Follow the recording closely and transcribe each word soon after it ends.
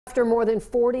After more than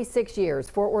 46 years,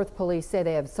 Fort Worth police say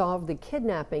they have solved the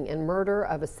kidnapping and murder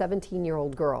of a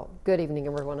 17-year-old girl. Good evening,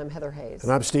 everyone. I'm Heather Hayes.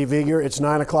 And I'm Steve Eager. It's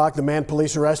 9 o'clock. The man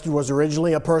police arrested was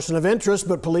originally a person of interest,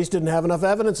 but police didn't have enough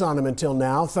evidence on him until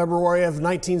now. February of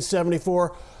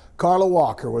 1974, Carla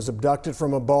Walker was abducted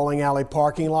from a bowling alley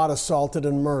parking lot, assaulted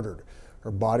and murdered.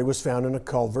 Her body was found in a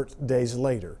culvert days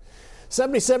later.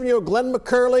 77-year-old Glen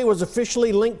McCurley was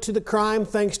officially linked to the crime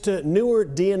thanks to newer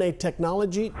DNA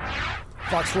technology.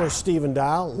 Fox 4's Stephen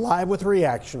Dial, live with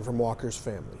reaction from Walker's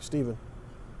family. Stephen.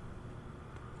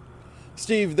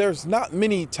 Steve, there's not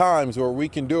many times where we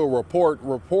can do a report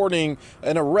reporting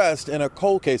an arrest in a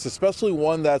cold case, especially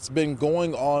one that's been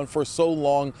going on for so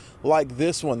long like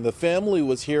this one. The family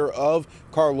was here of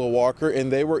Carla Walker,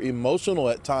 and they were emotional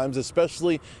at times,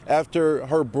 especially after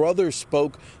her brother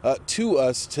spoke to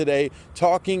us today,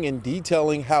 talking and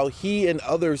detailing how he and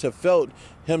others have felt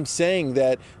him saying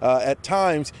that at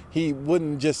times he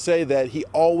wouldn't just say that he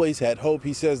always had hope.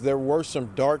 He says there were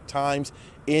some dark times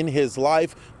in his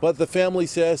life, but the family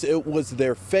says it was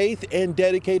their faith and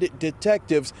dedicated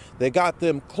detectives that got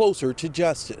them closer to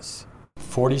justice.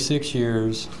 46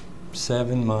 years,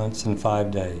 7 months, and 5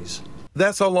 days.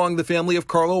 That's how long the family of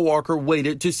Carla Walker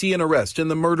waited to see an arrest in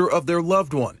the murder of their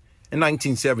loved one. In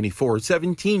 1974,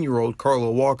 17-year-old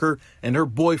Carla Walker and her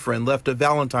boyfriend left a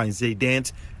Valentine's Day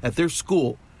dance at their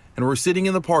school and were sitting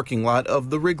in the parking lot of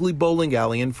the Wrigley Bowling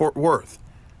Alley in Fort Worth.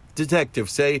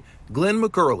 Detectives say Glen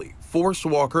McCurley forced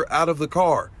Walker out of the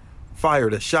car,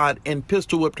 fired a shot, and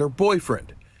pistol whipped her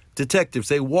boyfriend. Detectives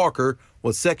say Walker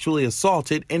was sexually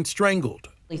assaulted and strangled.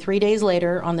 3 days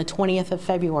later, on the 20th of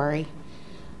February,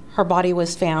 her body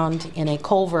was found in a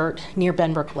culvert near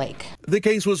Benbrook Lake. The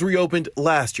case was reopened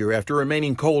last year after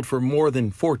remaining cold for more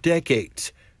than 4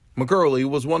 decades. McCurley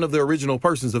was one of the original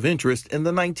persons of interest in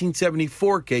the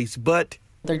 1974 case, but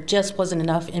there just wasn't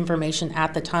enough information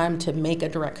at the time to make a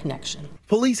direct connection.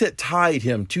 Police had tied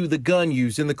him to the gun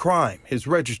used in the crime, his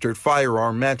registered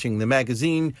firearm matching the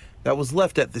magazine that was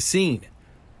left at the scene.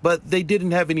 But they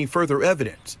didn't have any further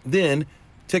evidence. Then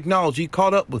technology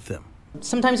caught up with them.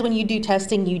 Sometimes when you do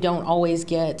testing, you don't always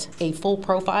get a full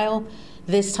profile.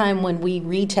 This time when we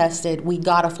retested, we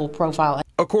got a full profile.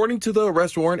 According to the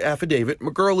arrest warrant affidavit,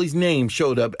 McCurley's name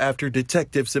showed up after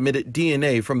detectives submitted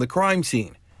DNA from the crime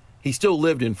scene. He still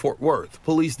lived in Fort Worth.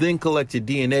 Police then collected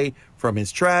DNA from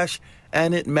his trash,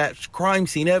 and it matched crime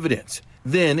scene evidence.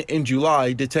 Then, in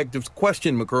July, detectives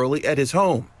questioned McCurley at his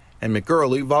home, and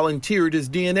McCurley volunteered his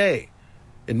DNA.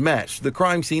 It matched the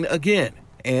crime scene again,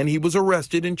 and he was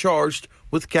arrested and charged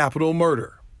with capital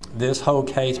murder. This whole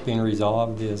case being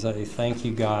resolved is a thank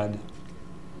you, God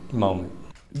moment.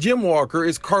 Jim Walker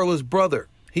is Carla's brother.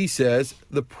 He says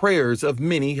the prayers of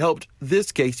many helped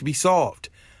this case be solved.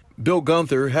 Bill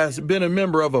Gunther has been a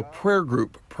member of a prayer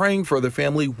group praying for the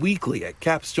family weekly at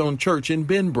Capstone Church in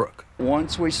Benbrook.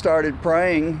 Once we started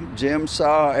praying, Jim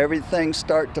saw everything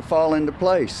start to fall into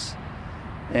place,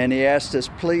 and he asked us,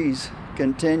 please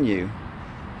continue.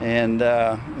 And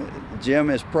Jim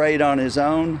has prayed on his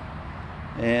own,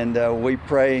 and we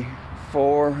pray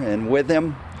for and with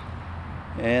him,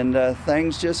 and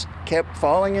things just kept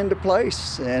falling into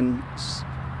place, and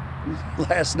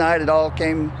last night it all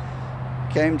came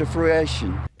to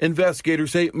fruition.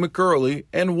 Investigators say McCurley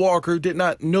and Walker did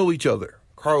not know each other.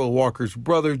 Carla Walker's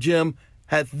brother Jim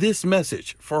had this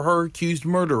message for her accused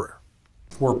murderer.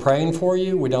 We're praying for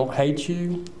you. We don't hate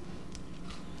you.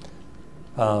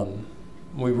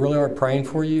 We really are praying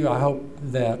for you. I hope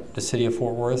that the city of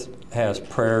Fort Worth has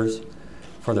prayers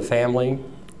for the family.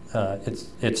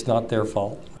 It's not their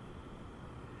fault.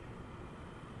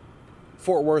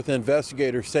 Fort Worth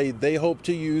investigators say they hope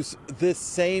to use this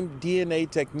same DNA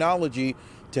technology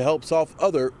to help solve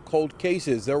other cold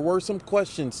cases. There were some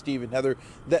questions, Steve and Heather,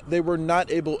 that they were not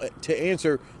able to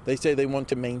answer. They say they want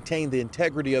to maintain the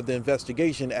integrity of the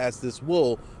investigation as this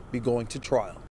will be going to trial.